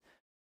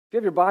If you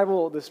have your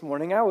Bible this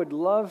morning, I would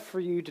love for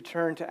you to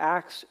turn to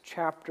Acts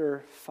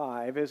chapter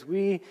 5 as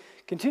we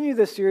continue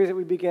this series that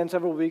we began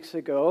several weeks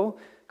ago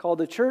called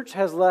The Church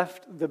Has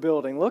Left the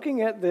Building.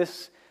 Looking at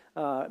this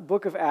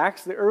book of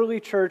Acts, the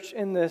early church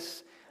in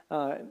this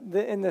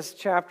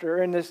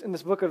chapter, in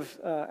this book of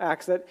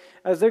Acts, that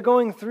as they're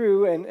going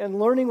through and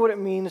learning what it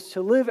means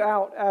to live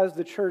out as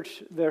the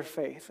church their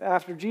faith.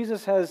 After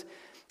Jesus has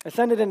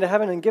ascended into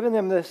heaven and given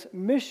them this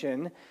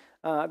mission,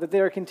 that they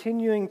are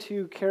continuing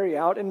to carry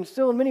out, and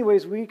still in many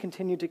ways we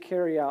continue to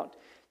carry out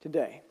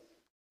today.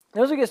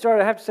 Now, as we get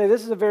started, I have to say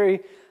this is a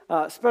very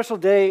special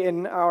day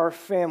in our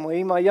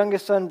family. My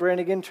youngest son,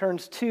 Brannigan,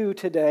 turns 2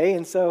 today,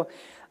 and so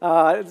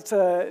it's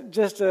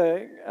just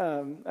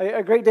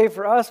a great day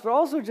for us, but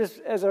also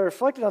just as I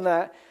reflected on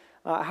that,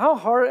 how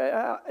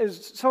hard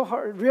is so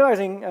hard,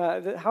 realizing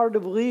that hard to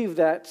believe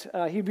that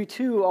he'd be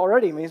 2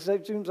 already. I mean,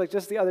 it seems like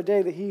just the other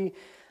day that he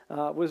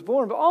was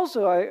born, but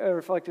also I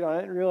reflected on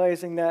it,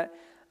 realizing that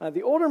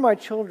the older my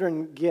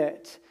children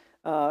get,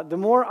 the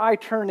more I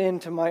turn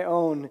into my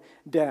own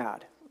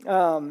dad.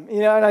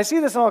 And I see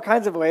this in all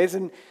kinds of ways,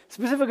 and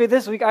specifically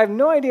this week, I have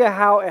no idea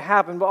how it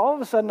happened, but all of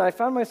a sudden I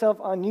found myself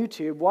on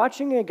YouTube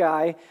watching a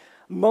guy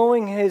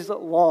mowing his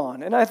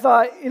lawn, and I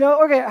thought,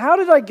 okay, how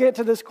did I get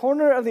to this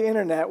corner of the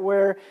internet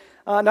where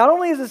not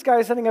only is this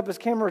guy setting up his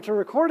camera to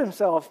record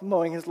himself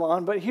mowing his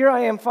lawn, but here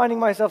I am finding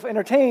myself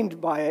entertained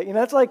by it.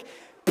 It's like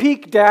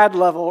peak dad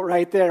level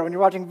right there when you're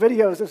watching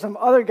videos of some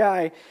other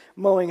guy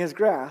mowing his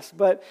grass.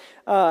 But,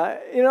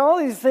 all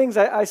these things,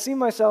 I see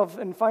myself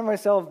and find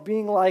myself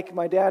being like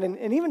my dad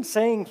and even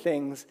saying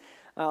things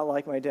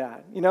like my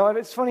dad.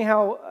 It's funny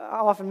how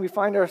often we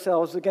find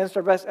ourselves against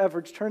our best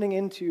efforts turning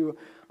into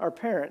our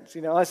parents.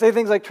 I say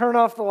things like turn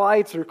off the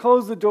lights or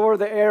close the door,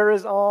 the air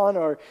is on,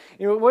 or,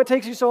 what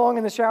takes you so long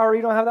in the shower,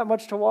 you don't have that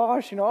much to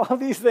wash. All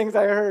these things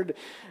I heard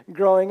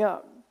growing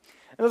up.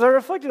 And as I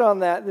reflected on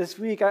that this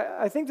week,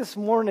 I think this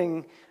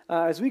morning,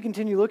 as we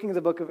continue looking at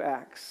the book of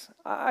Acts,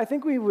 I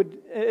think we would,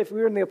 if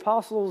we were in the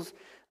apostles'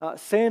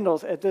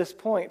 sandals at this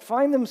point,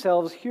 find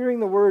themselves hearing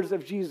the words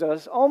of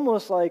Jesus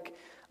almost like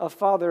a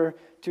father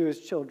to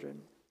his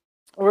children.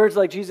 Words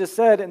like Jesus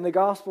said in the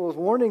Gospels,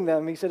 warning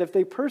them, he said, if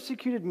they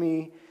persecuted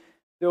me,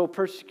 they will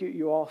persecute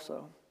you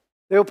also.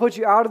 They will put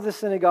you out of the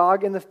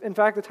synagogue. In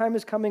fact, the time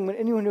is coming when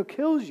anyone who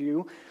kills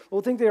you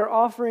will think they are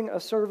offering a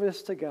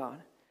service to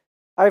God.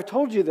 I have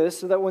told you this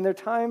so that when their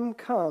time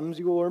comes,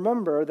 you will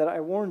remember that I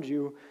warned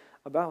you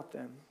about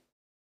them.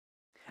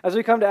 As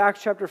we come to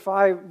Acts chapter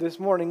 5 this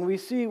morning, we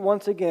see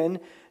once again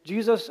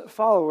Jesus'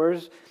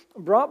 followers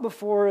brought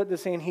before the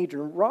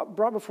Sanhedrin,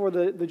 brought before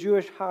the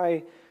Jewish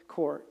high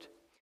court.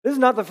 This is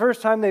not the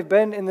first time they've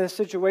been in this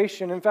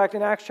situation. In fact,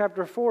 in Acts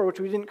chapter 4, which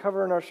we didn't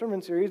cover in our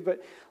sermon series,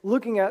 but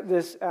looking at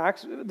this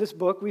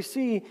book, we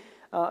see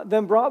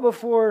them brought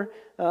before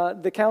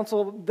the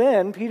council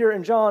then, Peter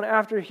and John,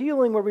 after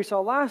healing, where we saw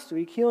last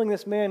week, healing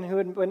this man who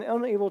had been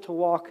unable to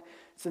walk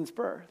since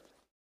birth.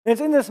 And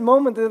it's in this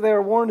moment that they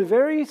are warned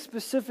very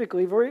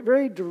specifically, very,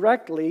 very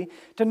directly,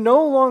 to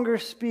no longer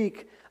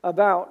speak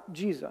about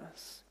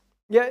Jesus.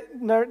 Yet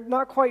they're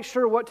not quite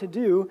sure what to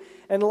do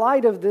in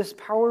light of this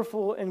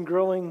powerful and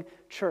growing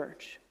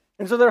church.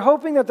 And so they're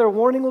hoping that their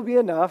warning will be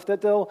enough, that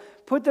they'll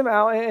put them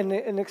out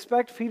and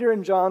expect Peter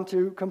and John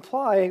to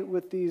comply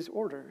with these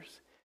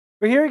orders.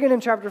 But here again in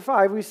chapter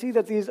 5, we see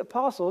that these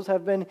apostles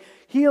have been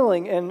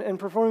healing and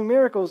performing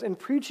miracles and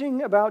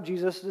preaching about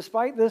Jesus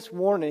despite this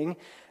warning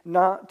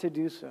not to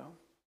do so.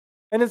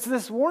 And it's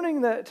this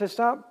warning that to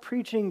stop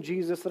preaching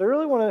Jesus that I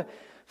really want to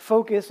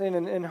focus in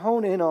and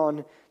hone in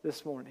on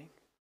this morning.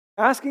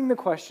 Asking the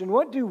question,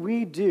 what do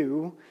we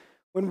do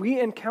when we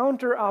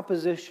encounter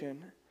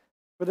opposition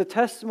for the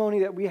testimony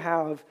that we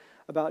have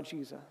about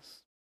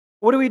Jesus?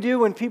 What do we do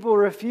when people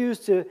refuse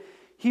to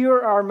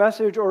hear our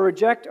message or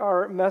reject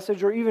our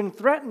message or even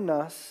threaten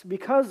us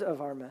because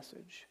of our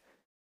message?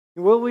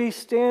 Will we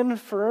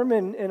stand firm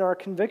in our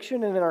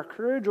conviction and in our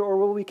courage, or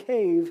will we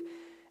cave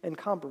and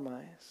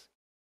compromise?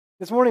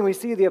 This morning we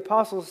see the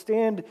apostles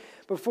stand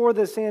before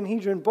the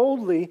Sanhedrin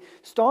boldly,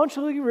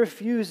 staunchly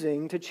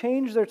refusing to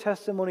change their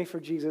testimony for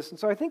Jesus. And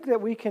so I think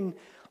that we can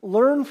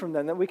learn from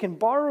them, that we can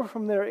borrow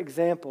from their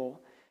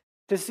example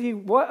to see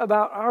what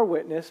about our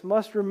witness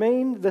must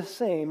remain the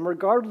same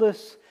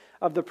regardless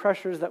of the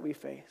pressures that we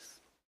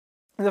face.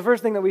 And the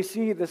first thing that we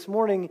see this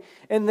morning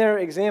in their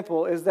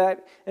example is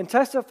that in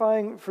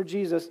testifying for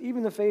Jesus, even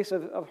in the face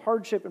of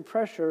hardship and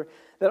pressure,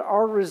 that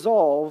our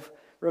resolve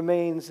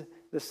remains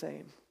the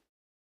same.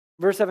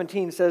 Verse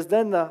 17 says,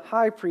 then the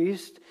high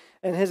priest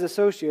and his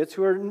associates,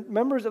 who are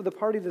members of the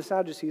party of the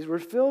Sadducees, were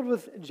filled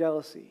with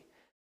jealousy.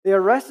 They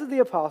arrested the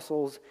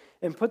apostles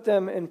and put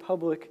them in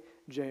public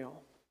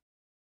jail.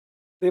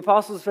 The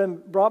apostles have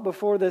been brought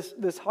before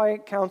this high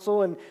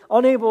council and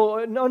unable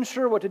and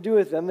unsure what to do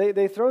with them.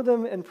 They throw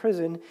them in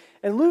prison.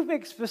 And Luke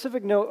makes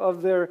specific note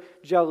of their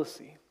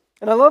jealousy.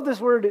 And I love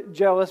this word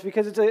jealous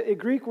because it's a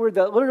Greek word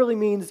that literally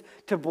means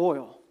to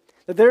boil.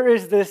 That there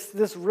is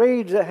this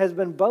rage that has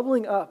been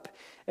bubbling up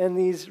in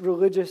these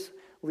religious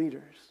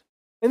leaders.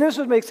 And this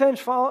would make sense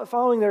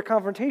following their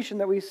confrontation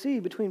that we see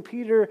between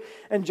Peter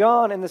and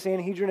John and the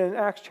Sanhedrin in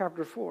Acts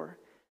chapter 4.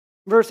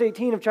 Verse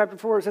 18 of chapter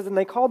 4, it says, "And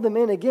they called them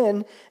in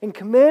again and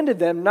commanded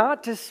them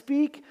not to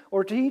speak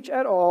or teach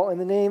at all in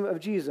the name of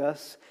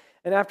Jesus.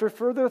 And after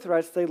further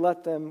threats, they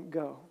let them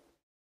go."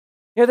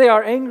 Here they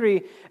are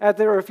angry at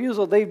their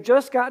refusal. They've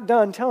just got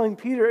done telling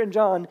Peter and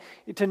John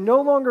to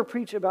no longer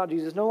preach about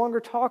Jesus, no longer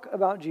talk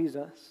about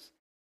Jesus,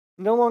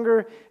 no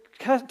longer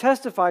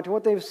testify to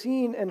what they've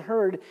seen and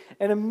heard.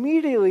 And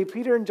immediately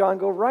Peter and John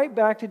go right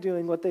back to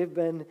doing what they've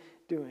been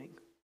doing.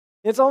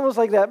 It's almost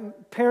like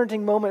that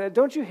parenting moment.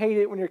 Don't you hate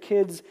it when your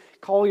kids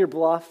call your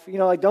bluff?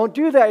 Like, don't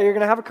do that, you're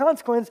going to have a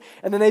consequence.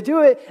 And then they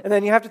do it, and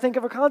then you have to think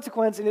of a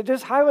consequence. And it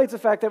just highlights the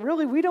fact that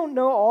really we don't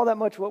know all that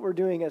much what we're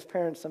doing as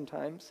parents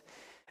sometimes.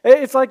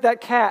 It's like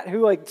that cat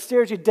who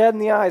stares you dead in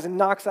the eyes and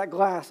knocks that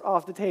glass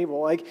off the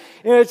table.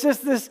 It's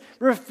just this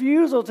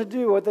refusal to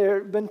do what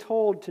they've been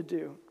told to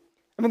do.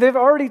 I mean, they've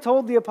already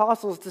told the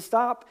apostles to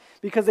stop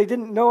because they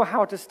didn't know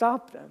how to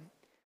stop them.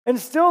 And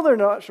still they're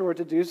not sure what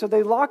to do, so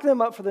they lock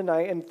them up for the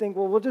night and think,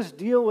 well, we'll just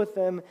deal with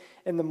them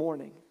in the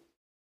morning.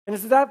 And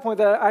it's at that point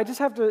that I just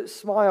have to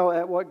smile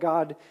at what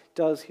God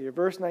does here.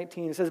 Verse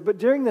 19 says, "But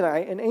during the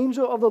night, an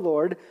angel of the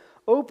Lord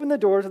opened the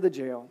doors of the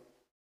jail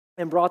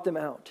and brought them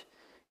out.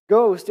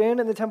 'Go, stand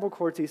in the temple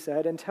courts,' he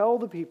said, 'and tell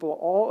the people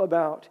all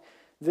about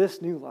this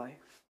new life.'"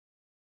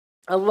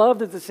 I love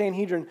that the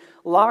Sanhedrin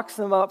locks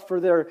them up for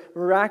their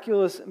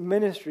miraculous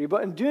ministry,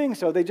 but in doing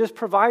so, they just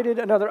provided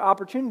another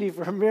opportunity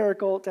for a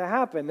miracle to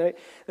happen.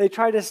 They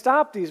try to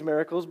stop these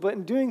miracles, but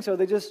in doing so,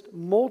 they just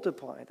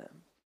multiply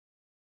them.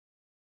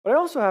 But I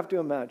also have to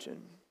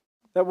imagine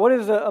that what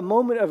is a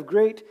moment of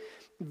great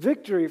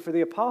victory for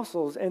the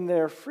apostles and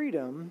their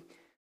freedom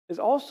is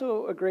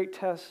also a great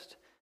test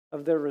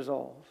of their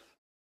resolve.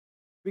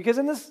 Because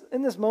in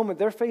this moment,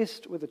 they're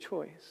faced with a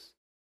choice.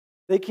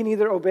 They can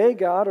either obey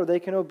God or they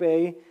can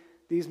obey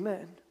these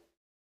men.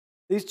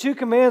 These two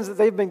commands that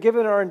they've been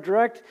given are in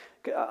direct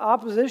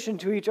opposition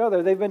to each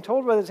other. They've been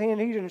told by the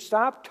Sanhedrin,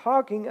 stop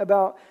talking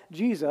about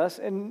Jesus.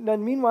 And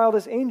then meanwhile,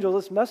 this angel,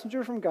 this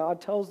messenger from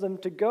God, tells them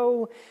to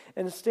go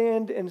and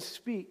stand and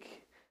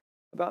speak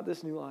about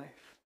this new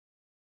life.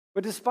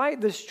 But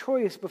despite this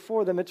choice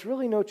before them, it's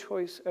really no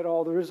choice at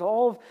all. The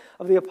resolve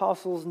of the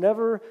apostles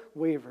never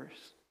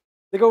wavers.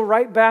 They go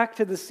right back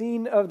to the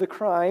scene of the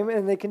crime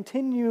and they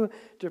continue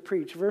to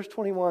preach. Verse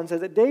 21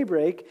 says, "At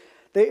daybreak,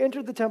 they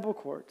entered the temple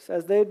courts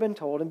as they had been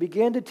told and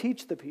began to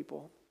teach the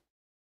people.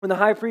 When the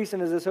high priest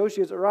and his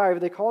associates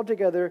arrived, they called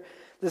together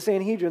the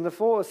Sanhedrin, the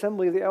full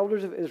assembly of the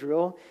elders of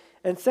Israel,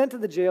 and sent to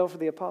the jail for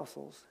the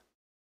apostles.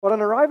 But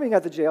on arriving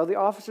at the jail, the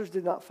officers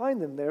did not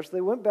find them there, so they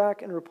went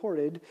back and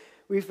reported,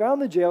 'We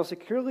found the jail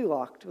securely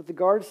locked, with the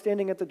guards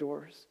standing at the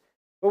doors.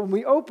 But when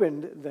we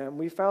opened them,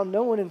 we found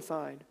no one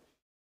inside.'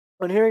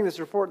 On hearing this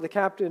report, the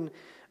captain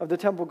of the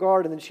temple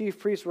guard and the chief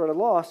priests were at a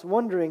loss,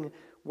 wondering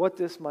what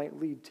this might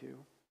lead to."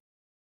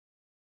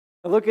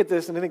 I look at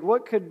this and I think,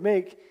 what could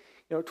make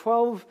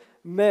 12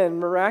 men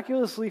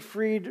miraculously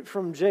freed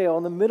from jail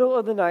in the middle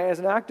of the night as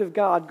an act of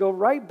God go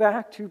right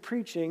back to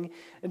preaching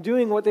and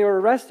doing what they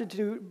were arrested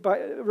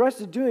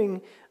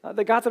doing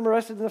that got them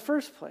arrested in the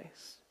first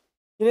place?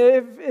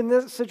 If in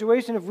this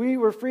situation, if we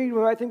were freed,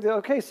 we might think that,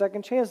 okay,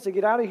 second chance to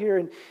get out of here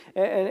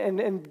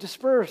and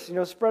disperse,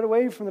 spread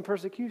away from the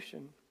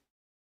persecution.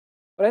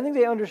 But I think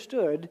they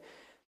understood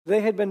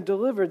they had been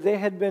delivered, they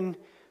had been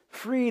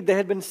freed, they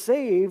had been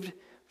saved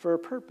for a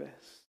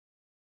purpose.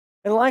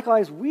 And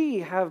likewise, we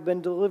have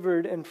been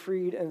delivered and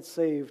freed and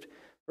saved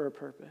for a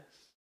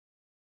purpose.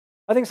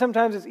 I think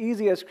sometimes it's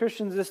easy as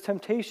Christians, this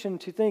temptation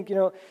to think,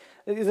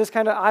 this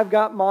kind of I've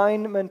got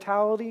mine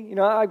mentality.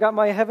 I've got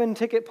my heaven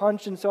ticket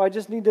punch, and so I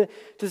just need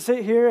to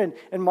sit here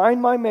and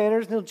mind my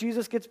manners until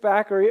Jesus gets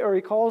back or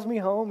he calls me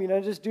home.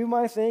 Just do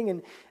my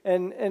thing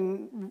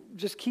and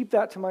just keep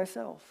that to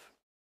myself.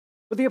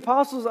 But the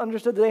apostles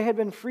understood that they had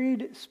been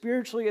freed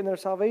spiritually in their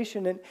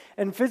salvation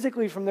and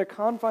physically from their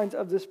confines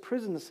of this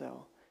prison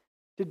cell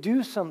to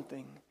do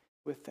something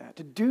with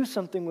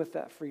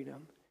that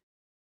freedom.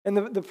 And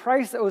the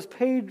price that was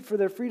paid for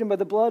their freedom by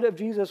the blood of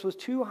Jesus was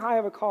too high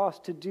of a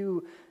cost to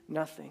do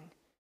nothing.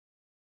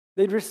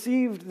 They'd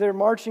received their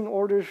marching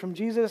orders from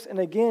Jesus and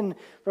again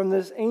from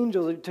this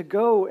angel to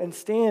go and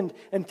stand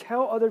and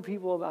tell other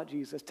people about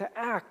Jesus, to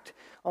act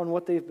on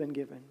what they've been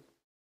given.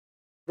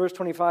 Verse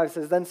 25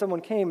 says, "Then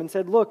someone came and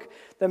said, 'Look,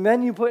 the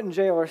men you put in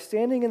jail are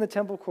standing in the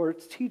temple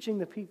courts teaching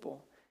the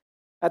people.'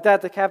 At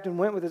that, the captain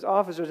went with his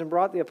officers and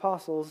brought the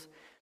apostles.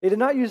 They did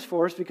not use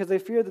force because they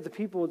feared that the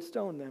people would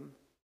stone them.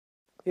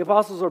 The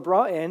apostles were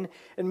brought in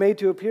and made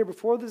to appear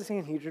before the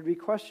Sanhedrin to be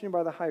questioned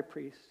by the high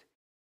priest.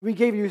 'We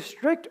gave you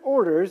strict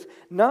orders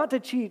not to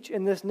teach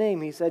in this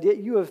name,' he said, 'yet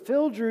you have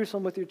filled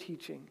Jerusalem with your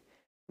teaching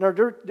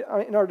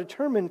and are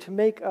determined to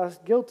make us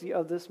guilty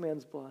of this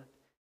man's blood.'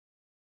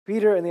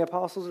 Peter and the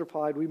apostles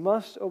replied, 'We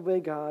must obey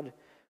God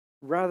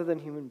rather than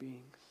human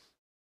beings.'"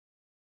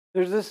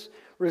 There's this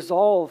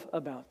resolve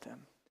about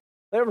them.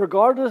 That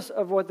regardless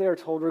of what they are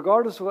told,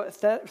 regardless of what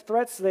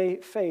threats they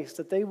face,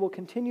 that they will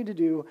continue to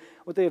do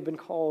what they have been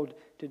called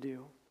to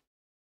do.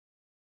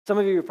 Some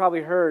of you have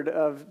probably heard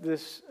of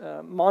this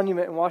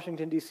monument in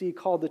Washington, D.C.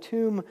 called the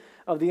Tomb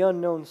of the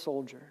Unknown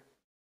Soldier.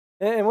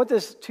 And what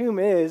this tomb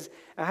is,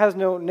 it has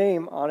no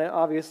name on it,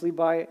 obviously,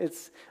 by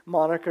its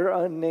moniker,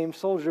 Unnamed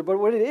Soldier. But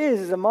what it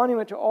is a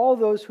monument to all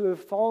those who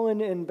have fallen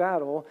in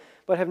battle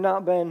but have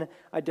not been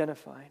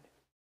identified.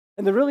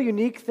 And the really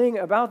unique thing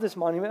about this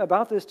monument,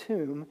 about this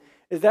tomb,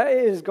 is that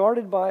it is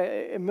guarded by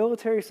a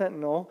military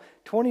sentinel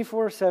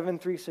 24/7,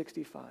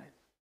 365.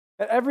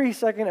 At every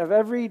second of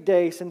every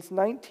day since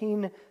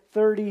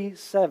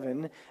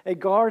 1937, a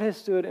guard has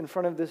stood in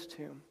front of this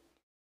tomb.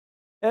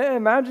 And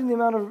imagine the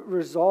amount of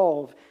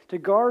resolve to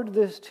guard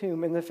this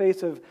tomb in the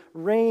face of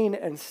rain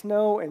and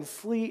snow and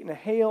sleet and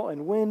hail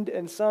and wind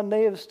and sun.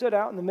 They have stood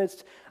out in the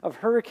midst of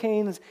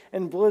hurricanes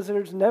and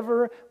blizzards,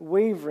 never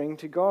wavering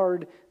to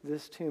guard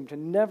this tomb, to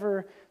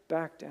never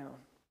back down.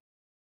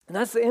 And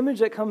that's the image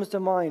that comes to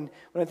mind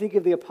when I think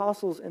of the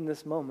apostles in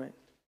this moment.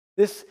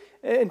 This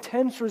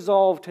intense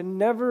resolve to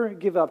never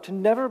give up, to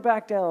never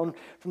back down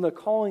from the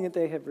calling that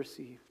they have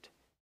received.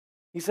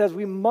 He says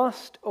we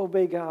must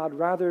obey God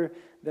rather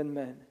than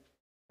men.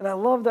 And I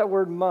love that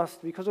word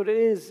must, because what it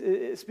is,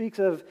 it speaks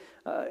of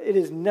it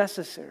is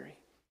necessary.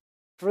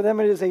 For them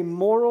it is a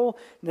moral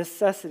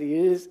necessity.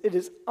 It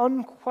is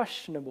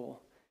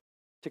unquestionable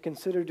to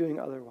consider doing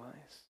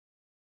otherwise.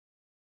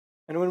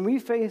 And when we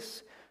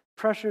face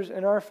pressures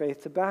in our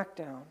faith to back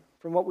down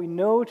from what we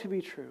know to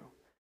be true,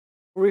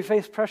 where we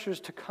face pressures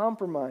to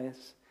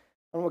compromise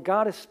on what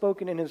God has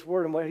spoken in His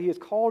Word and what He has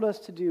called us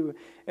to do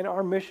in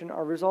our mission,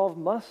 our resolve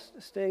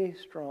must stay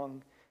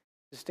strong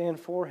to stand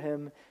for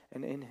Him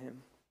and in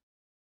Him.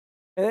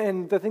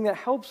 And the thing that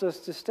helps us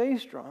to stay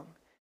strong,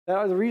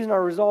 the reason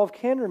our resolve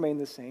can remain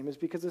the same, is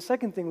because the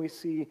second thing we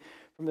see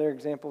from their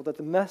example, that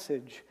the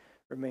message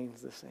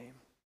remains the same.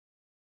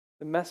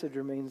 The message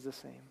remains the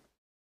same.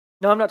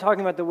 Now, I'm not talking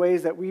about the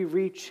ways that we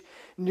reach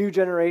new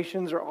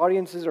generations or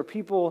audiences or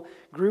people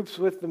groups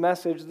with the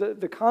message.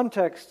 The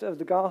context of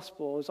the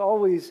gospel is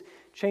always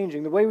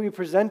changing. The way we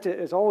present it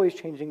is always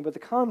changing, but the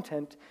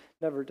content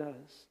never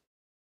does.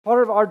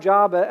 Part of our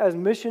job as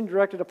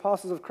mission-directed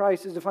apostles of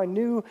Christ is to find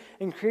new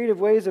and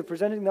creative ways of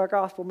presenting our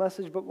gospel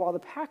message, but while the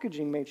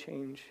packaging may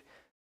change,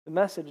 the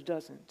message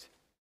doesn't.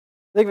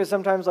 Think of it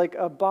sometimes like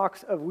a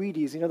box of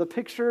Wheaties. The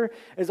picture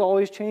is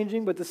always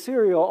changing, but the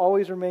cereal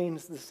always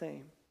remains the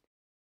same.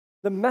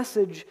 The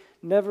message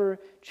never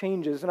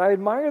changes. And I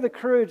admire the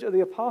courage of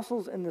the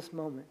apostles in this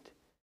moment.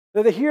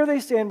 That here they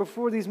stand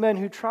before these men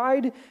who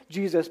tried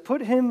Jesus,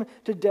 put Him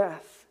to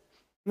death.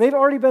 And they've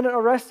already been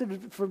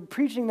arrested for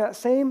preaching that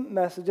same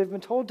message. They've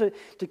been told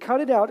to cut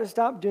it out, to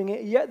stop doing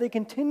it, yet they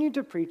continue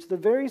to preach the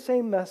very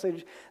same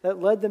message that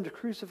led them to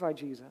crucify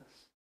Jesus.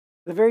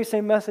 The very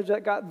same message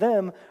that got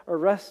them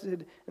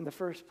arrested in the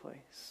first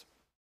place.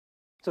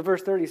 So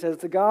verse 30 says,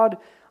 the God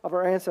of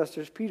our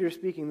ancestors, Peter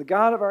speaking, the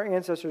God of our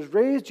ancestors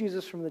raised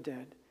Jesus from the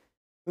dead,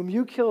 whom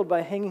you killed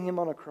by hanging Him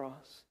on a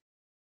cross.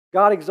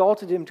 God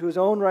exalted Him to His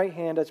own right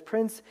hand as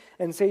Prince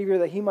and Savior,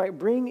 that He might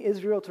bring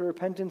Israel to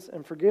repentance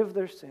and forgive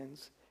their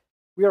sins.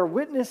 We are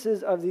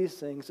witnesses of these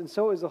things, and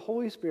so is the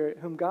Holy Spirit,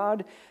 whom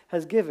God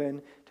has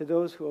given to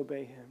those who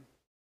obey Him.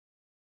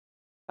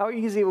 How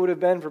easy it would have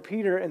been for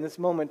Peter in this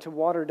moment to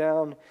water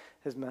down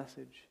his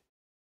message.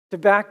 To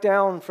back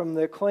down from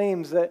the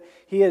claims that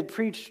he had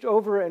preached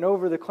over and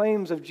over, the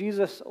claims of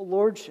Jesus'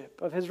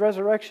 lordship, of His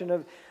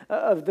resurrection,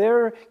 of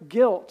their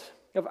guilt,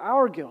 of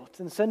our guilt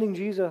in sending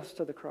Jesus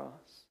to the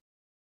cross.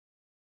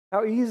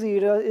 How easy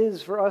it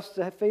is for us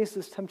to face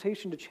this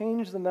temptation to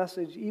change the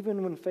message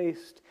even when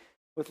faced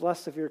with less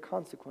severe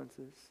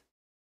consequences.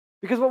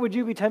 Because what would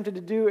you be tempted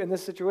to do in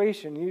this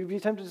situation? You'd be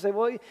tempted to say,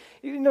 well,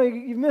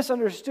 you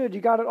misunderstood,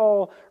 you got it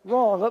all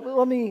wrong.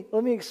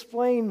 Let me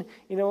explain,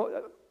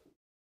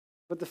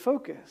 But the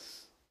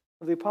focus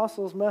of the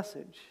apostles'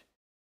 message,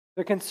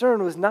 their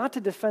concern was not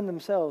to defend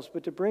themselves,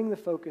 but to bring the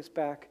focus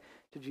back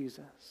to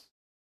Jesus.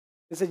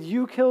 They said,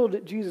 you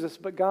killed Jesus,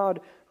 but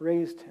God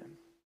raised Him.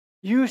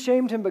 You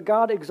shamed Him, but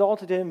God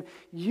exalted Him.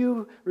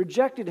 You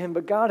rejected Him,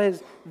 but God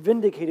has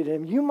vindicated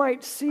Him. You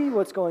might see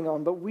what's going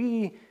on, but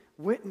we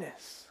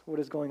witness what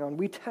is going on.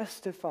 We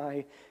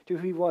testify to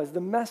who He was. The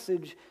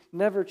message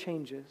never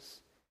changes.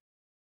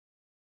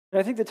 And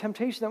I think the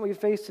temptation that we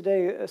face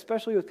today,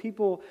 especially with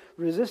people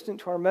resistant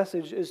to our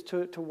message, is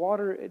to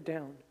water it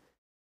down,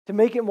 to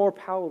make it more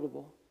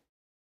palatable.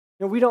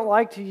 We don't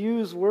like to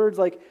use words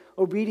like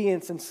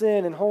obedience and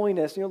sin and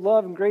holiness.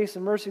 Love and grace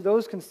and mercy,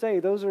 those can stay.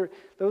 Those are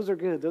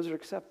good. Those are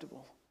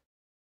acceptable.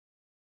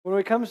 When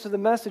it comes to the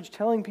message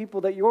telling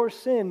people that your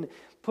sin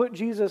put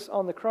Jesus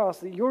on the cross,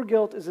 that your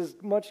guilt is as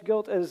much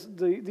guilt as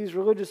these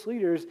religious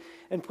leaders,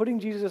 and putting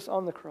Jesus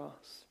on the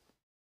cross,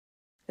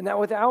 and that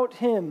without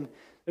Him,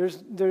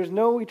 there's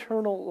no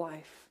eternal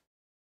life.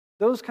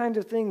 Those kinds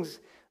of things,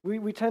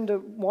 we tend to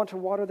want to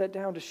water that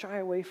down, to shy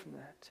away from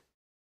that.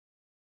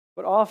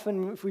 But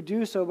often, if we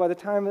do so, by the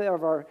time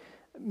of our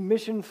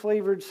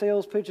mission-flavored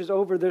sales pitch is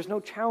over, there's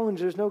no challenge,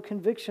 there's no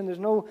conviction, there's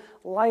no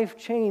life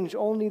change,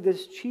 only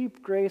this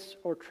cheap grace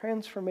or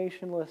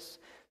transformationless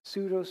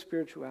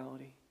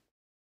pseudo-spirituality.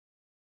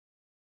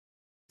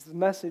 The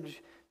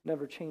message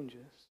never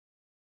changes.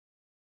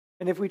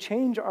 And if we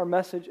change our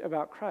message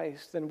about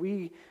Christ, then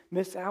we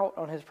miss out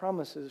on his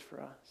promises for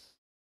us.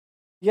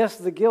 Yes,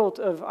 the guilt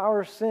of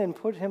our sin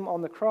put him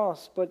on the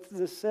cross, but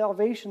the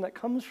salvation that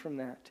comes from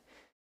that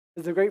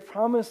is the great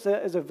promise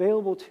that is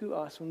available to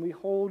us when we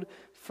hold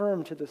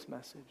firm to this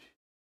message.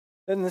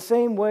 That in the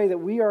same way that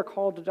we are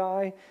called to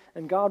die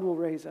and God will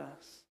raise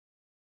us,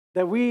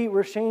 that we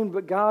were shamed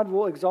but God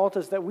will exalt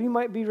us, that we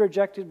might be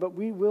rejected but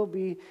we will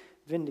be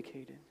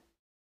vindicated.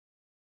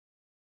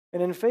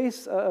 And in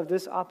face of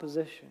this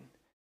opposition,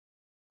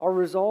 our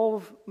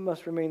resolve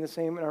must remain the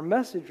same and our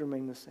message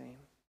remain the same.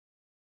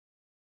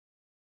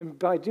 And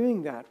by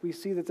doing that, we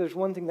see that there's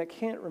one thing that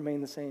can't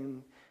remain the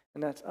same,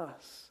 and that's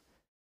us.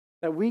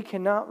 That we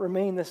cannot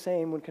remain the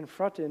same when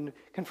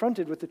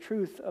confronted with the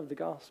truth of the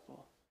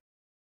gospel.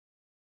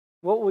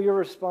 What will your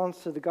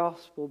response to the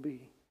gospel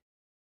be?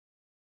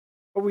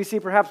 What we see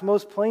perhaps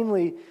most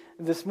plainly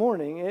this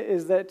morning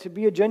is that to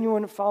be a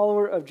genuine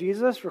follower of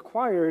Jesus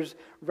requires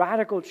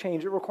radical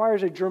change. It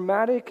requires a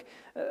dramatic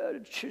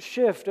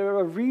shift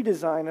or a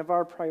redesign of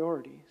our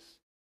priorities.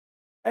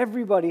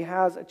 Everybody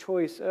has a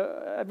choice.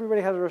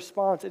 Everybody has a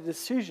response, a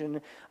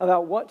decision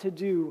about what to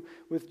do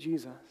with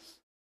Jesus.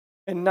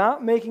 And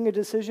not making a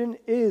decision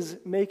is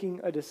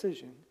making a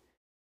decision.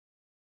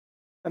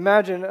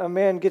 Imagine a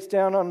man gets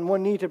down on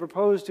one knee to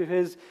propose to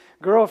his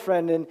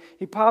girlfriend, and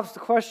he pops the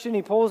question,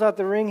 he pulls out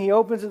the ring, he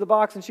opens the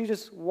box, and she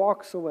just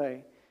walks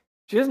away.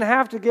 She doesn't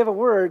have to give a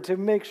word to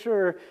make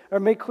sure or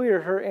make clear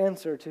her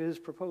answer to his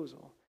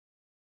proposal.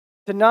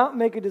 To not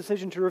make a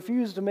decision, to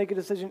refuse to make a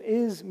decision,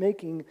 is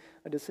making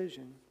a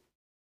decision.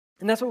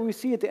 And that's what we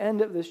see at the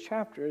end of this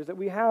chapter, is that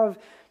we have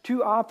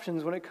two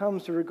options when it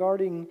comes to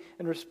regarding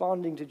and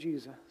responding to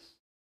Jesus.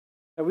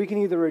 That we can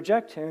either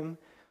reject him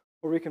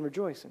or we can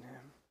rejoice in him.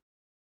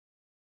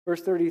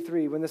 Verse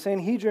 33, when the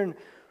Sanhedrin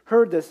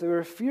heard this, they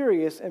were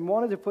furious and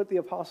wanted to put the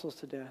apostles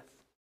to death.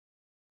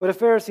 But a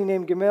Pharisee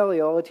named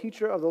Gamaliel, a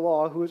teacher of the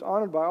law who was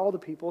honored by all the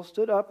people,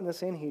 stood up in the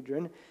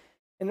Sanhedrin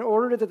and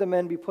ordered that the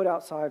men be put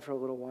outside for a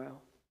little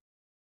while.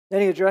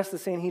 Then he addressed the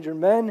Sanhedrin,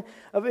 men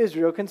of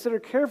Israel, consider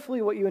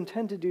carefully what you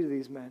intend to do to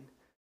these men.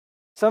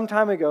 Some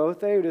time ago,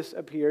 Theudas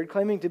appeared,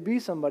 claiming to be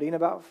somebody, and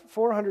about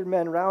 400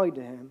 men rallied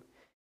to him.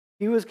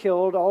 He was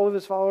killed, all of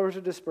his followers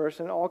were dispersed,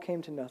 and it all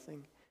came to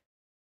nothing.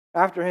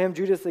 After him,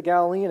 Judas the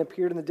Galilean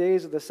appeared in the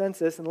days of the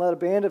census and led a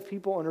band of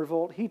people in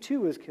revolt. He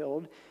too was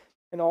killed,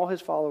 and all his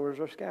followers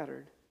are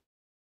scattered.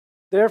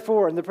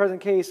 Therefore, in the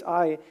present case,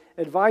 I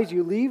advise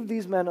you, leave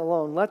these men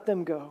alone, let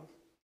them go.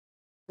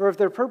 For if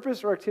their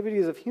purpose or activity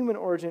is of human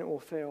origin, it will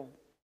fail.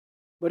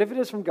 But if it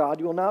is from God,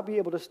 you will not be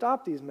able to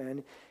stop these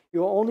men.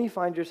 You will only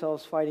find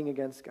yourselves fighting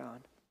against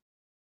God.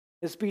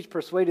 His speech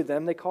persuaded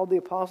them. They called the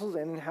apostles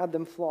in and had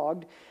them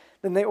flogged.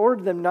 Then they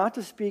ordered them not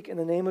to speak in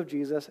the name of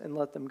Jesus and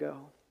let them go.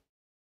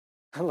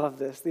 I love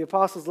this. The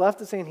apostles left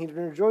the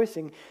Sanhedrin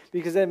rejoicing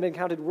because they had been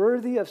counted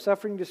worthy of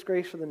suffering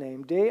disgrace for the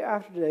name. Day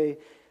after day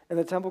in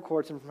the temple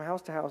courts and from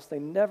house to house, they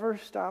never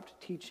stopped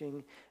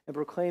teaching and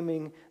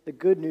proclaiming the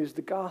good news,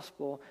 the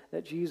gospel,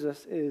 that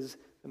Jesus is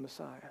the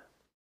Messiah.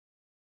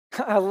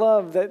 I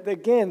love that,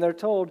 again, they're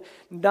told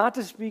not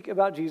to speak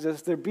about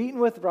Jesus. They're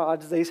beaten with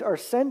rods. They are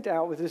sent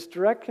out with this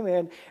direct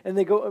command, and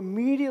they go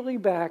immediately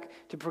back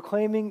to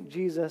proclaiming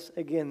Jesus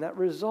again. That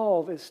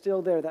resolve is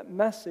still there. That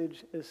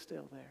message is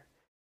still there.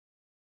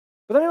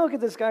 But then I look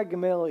at this guy,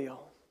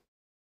 Gamaliel,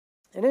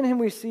 and in him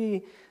we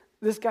see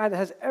this guy that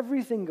has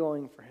everything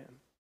going for him.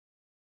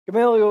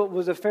 Gamaliel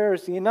was a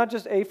Pharisee, and not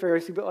just a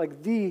Pharisee, but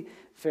like the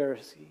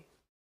Pharisee.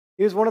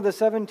 He was one of the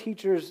 7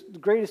 teachers, the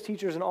greatest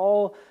teachers in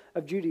all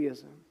of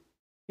Judaism.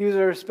 He was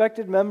a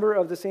respected member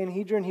of the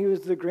Sanhedrin. He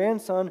was the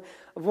grandson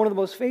of one of the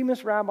most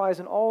famous rabbis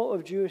in all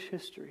of Jewish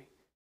history.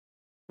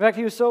 In fact,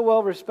 he was so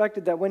well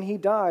respected that when he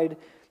died,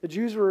 the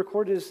Jews were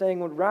recorded as saying,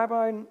 when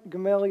Rabbi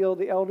Gamaliel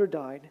the elder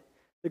died,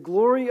 the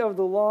glory of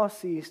the law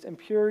ceased and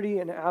purity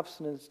and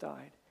abstinence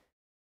died.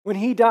 When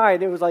he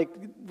died, it was like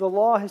the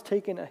law has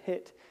taken a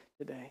hit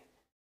today.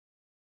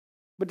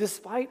 But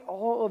despite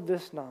all of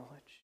this knowledge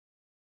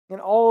and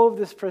all of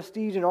this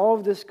prestige and all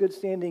of this good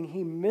standing,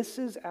 he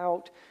misses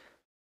out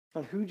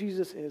on who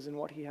Jesus is and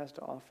what he has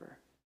to offer.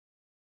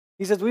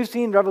 He says, we've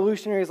seen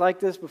revolutionaries like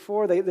this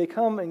before. They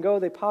come and go,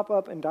 they pop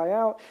up and die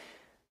out.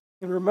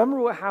 And remember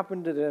what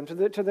happened to them,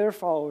 to their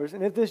followers.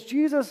 And if this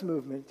Jesus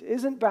movement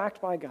isn't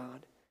backed by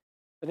God,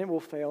 then it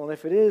will fail. And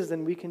if it is,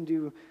 then we can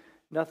do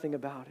nothing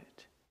about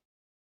it.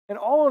 And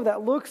all of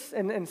that looks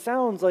and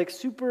sounds like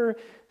super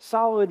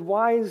solid,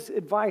 wise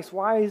advice,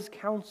 wise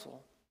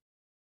counsel.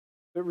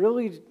 But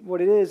really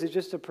what it is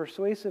just a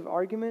persuasive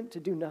argument to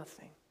do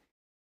nothing,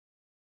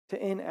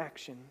 to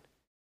inaction.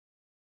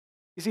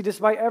 You see,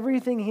 despite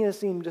everything he has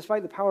seen,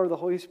 despite the power of the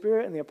Holy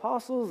Spirit and the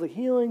apostles, the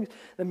healings,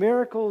 the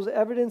miracles,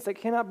 evidence that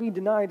cannot be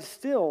denied,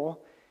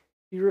 still,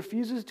 he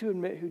refuses to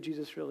admit who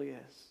Jesus really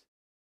is.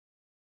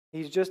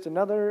 He's just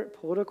another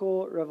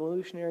political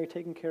revolutionary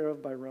taken care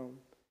of by Rome.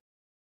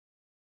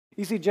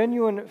 You see,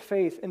 genuine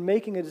faith in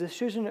making a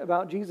decision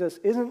about Jesus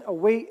isn't a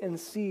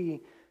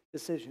wait-and-see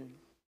decision.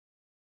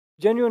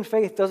 Genuine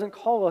faith doesn't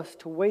call us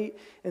to wait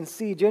and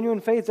see. Genuine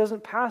faith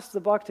doesn't pass the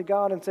buck to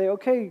God and say,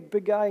 okay,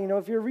 big guy,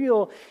 if you're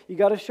real, you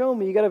got to show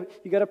me. You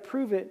got to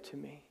prove it to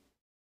me.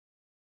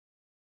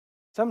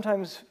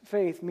 Sometimes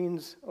faith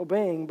means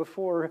obeying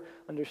before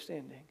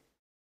understanding.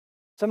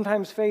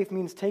 Sometimes faith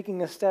means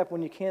taking a step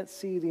when you can't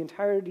see the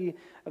entirety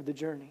of the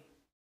journey.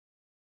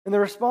 And the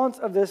response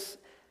of this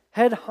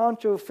head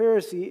honcho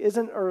Pharisee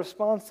isn't a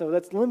response, though,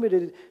 that's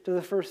limited to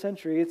the first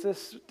century. It's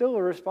still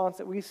a response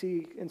that we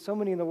see in so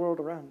many in the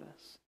world around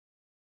us.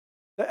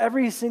 That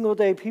every single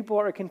day people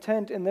are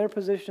content in their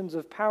positions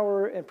of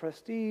power and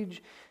prestige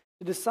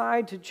to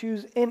decide to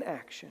choose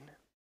inaction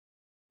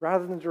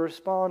rather than to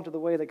respond to the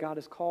way that God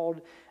has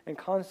called and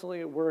constantly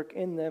at work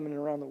in them and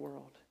around the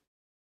world.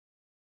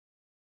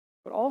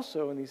 But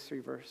also in these three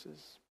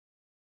verses,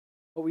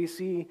 what we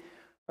see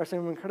are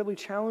some incredibly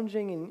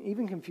challenging and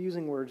even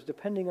confusing words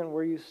depending on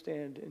where you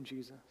stand in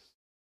Jesus.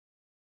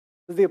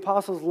 The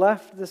apostles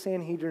left the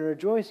Sanhedrin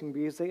rejoicing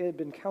because they had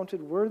been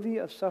counted worthy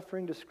of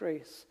suffering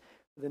disgrace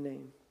for the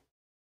name.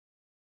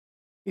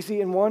 You see,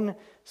 in one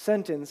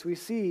sentence, we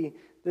see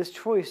this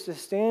choice to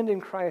stand in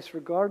Christ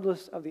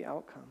regardless of the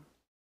outcome.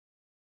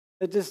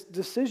 That this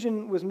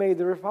decision was made,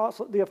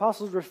 the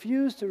apostles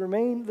refused to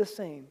remain the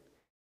same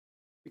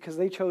because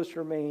they chose to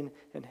remain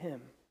in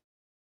Him.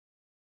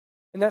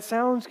 And that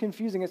sounds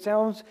confusing. It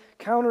sounds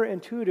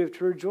counterintuitive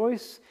to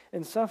rejoice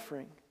in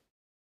suffering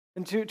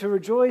and to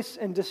rejoice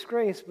in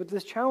disgrace, but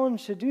this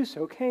challenge to do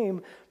so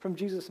came from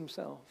Jesus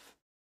Himself.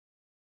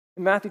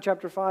 In Matthew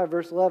chapter 5,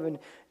 verse 11,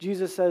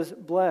 Jesus says,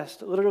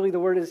 blessed. Literally, the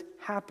word is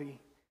happy.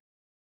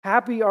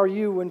 Happy are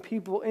you when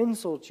people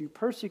insult you,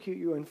 persecute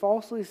you, and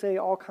falsely say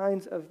all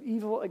kinds of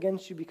evil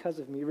against you because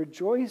of me.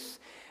 Rejoice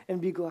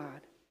and be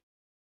glad,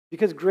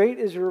 because great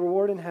is your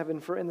reward in heaven,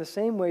 for in the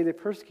same way they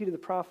persecuted the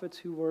prophets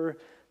who were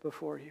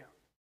before you.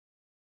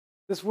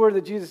 This word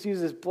that Jesus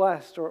uses,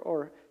 blessed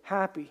or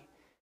happy,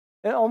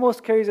 it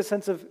almost carries a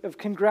sense of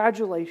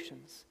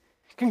congratulations.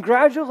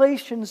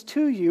 Congratulations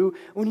to you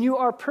when you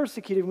are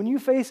persecuted, when you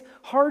face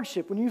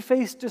hardship, when you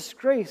face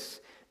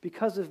disgrace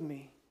because of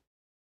me.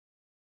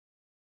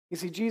 You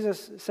see,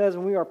 Jesus says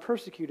when we are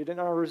persecuted and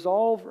our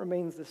resolve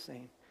remains the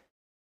same,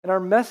 and our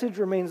message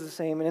remains the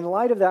same, and in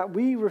light of that,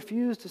 we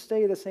refuse to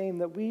stay the same,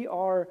 that we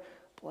are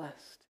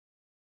blessed.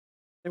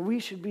 That we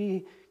should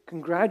be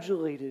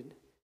congratulated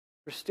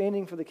for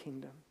standing for the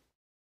kingdom.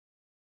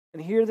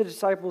 And here the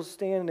disciples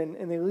stand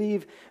and they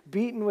leave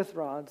beaten with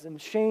rods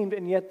and shamed,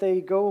 and yet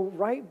they go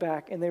right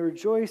back and they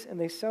rejoice and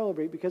they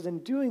celebrate because in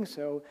doing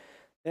so,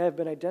 they have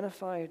been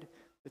identified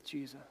with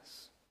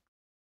Jesus.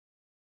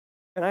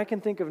 And I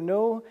can think of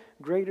no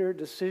greater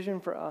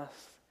decision for us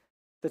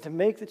than to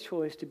make the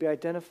choice to be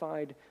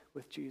identified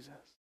with Jesus,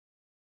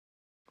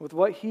 with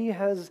what He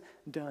has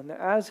done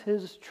as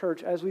His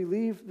church, as we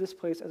leave this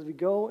place, as we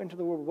go into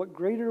the world. What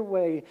greater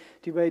way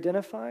to be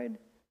identified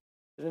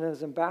than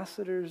as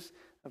ambassadors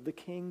of the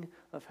King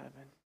of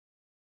heaven?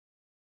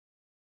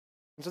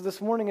 And so this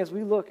morning, as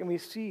we look and we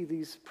see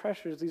these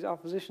pressures, these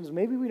oppositions,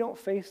 maybe we don't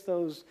face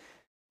those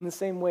in the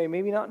same way.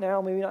 Maybe not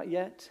now, maybe not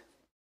yet.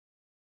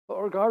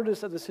 But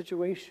regardless of the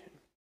situation,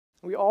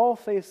 we all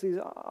face these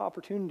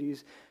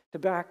opportunities to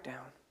back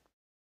down.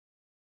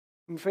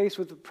 We're faced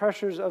with the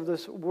pressures of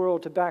this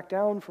world to back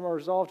down from our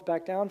resolve, to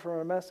back down from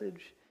our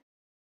message,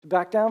 to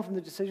back down from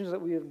the decisions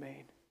that we have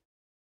made.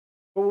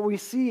 But what we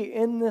see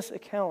in this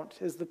account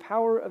is the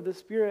power of the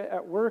Spirit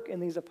at work in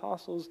these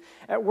apostles,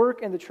 at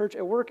work in the church,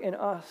 at work in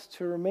us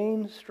to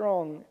remain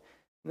strong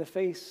in the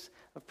face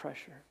of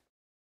pressure.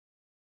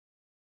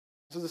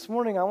 So this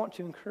morning I want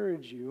to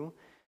encourage you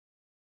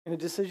in a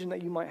decision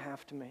that you might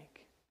have to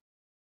make.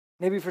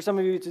 Maybe for some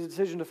of you it's a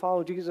decision to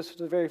follow Jesus for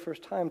the very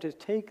first time, to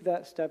take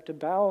that step, to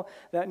bow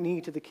that knee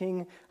to the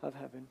King of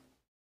heaven.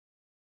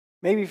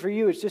 Maybe for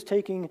you it's just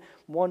taking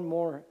one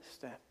more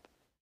step.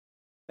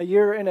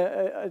 You're in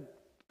a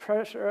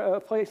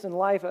place in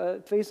life,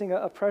 facing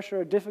a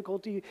pressure, a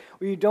difficulty,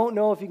 where you don't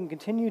know if you can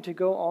continue to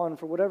go on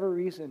for whatever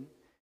reason,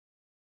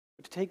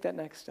 but to take that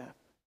next step.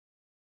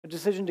 A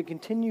decision to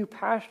continue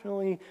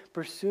passionately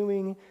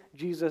pursuing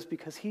Jesus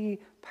because He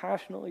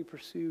passionately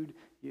pursued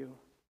you.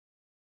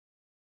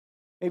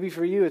 Maybe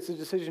for you, it's a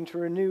decision to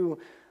renew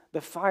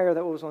the fire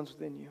that was once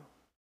within you.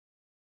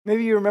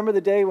 Maybe you remember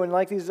the day when,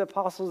 like these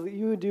apostles, that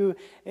you would do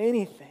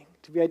anything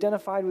to be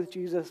identified with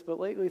Jesus, but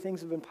lately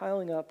things have been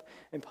piling up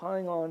and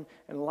piling on,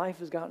 and life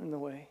has gotten in the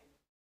way.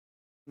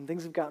 And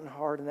things have gotten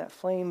hard, and that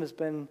flame has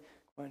been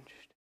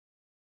quenched.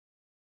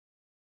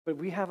 But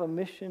we have a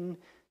mission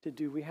to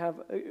do. We have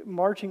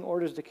marching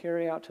orders to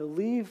carry out, to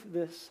leave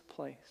this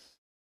place,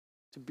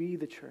 to be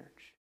the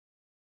church.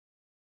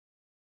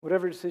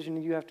 Whatever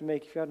decision you have to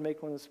make, if you had to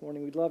make one this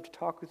morning, we'd love to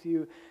talk with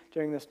you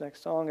during this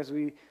next song as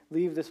we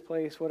leave this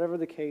place, whatever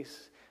the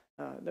case,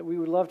 that we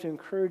would love to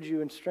encourage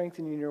you and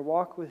strengthen you in your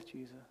walk with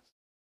Jesus.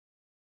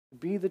 To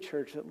be the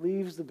church that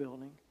leaves the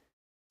building,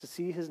 to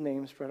see His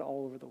name spread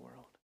all over the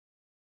world.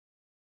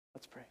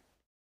 Let's pray.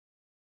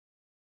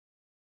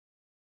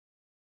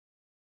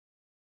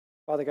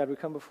 Father God, we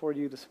come before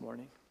you this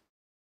morning,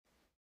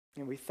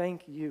 and we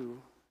thank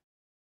you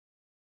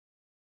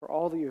for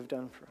all that you have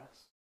done for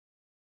us.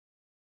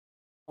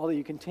 All that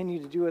you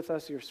continue to do with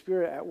us, your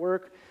Spirit at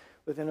work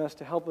within us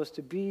to help us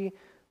to be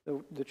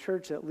the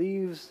church that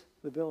leaves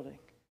the building.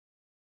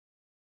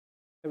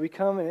 That we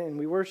come and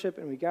we worship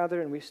and we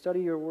gather and we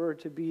study your word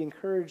to be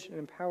encouraged and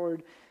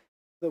empowered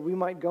that we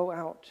might go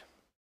out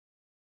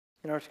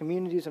in our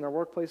communities, in our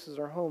workplaces,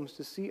 our homes,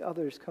 to see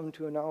others come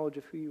to a knowledge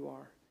of who you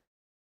are.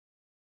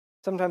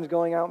 Sometimes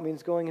going out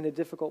means going into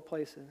difficult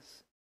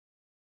places.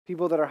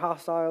 People that are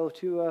hostile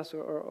to us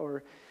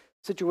or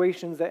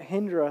situations that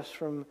hinder us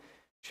from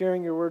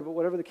sharing your word, but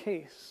whatever the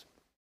case,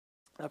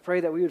 I pray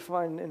that we would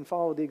find and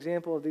follow the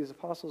example of these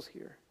apostles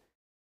here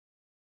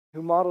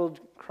who modeled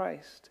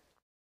Christ.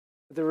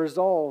 Their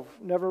resolve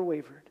never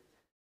wavered.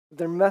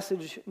 Their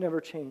message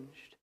never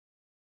changed.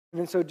 And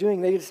in so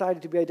doing, they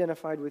decided to be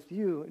identified with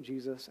you,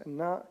 Jesus, and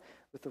not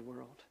with the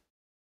world.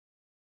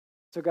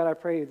 So God, I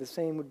pray the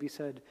same would be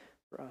said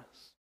for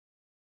us.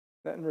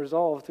 That in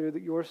resolve through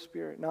your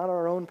Spirit, not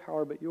our own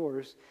power but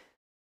yours,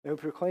 that we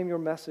proclaim your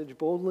message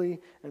boldly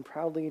and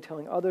proudly,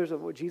 telling others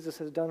of what Jesus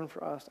has done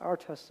for us, our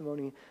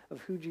testimony of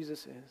who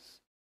Jesus is,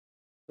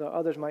 so that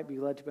others might be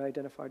led to be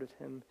identified with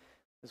him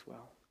as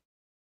well.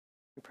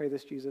 We pray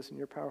this, Jesus, in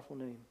your powerful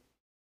name.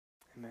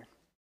 Amen.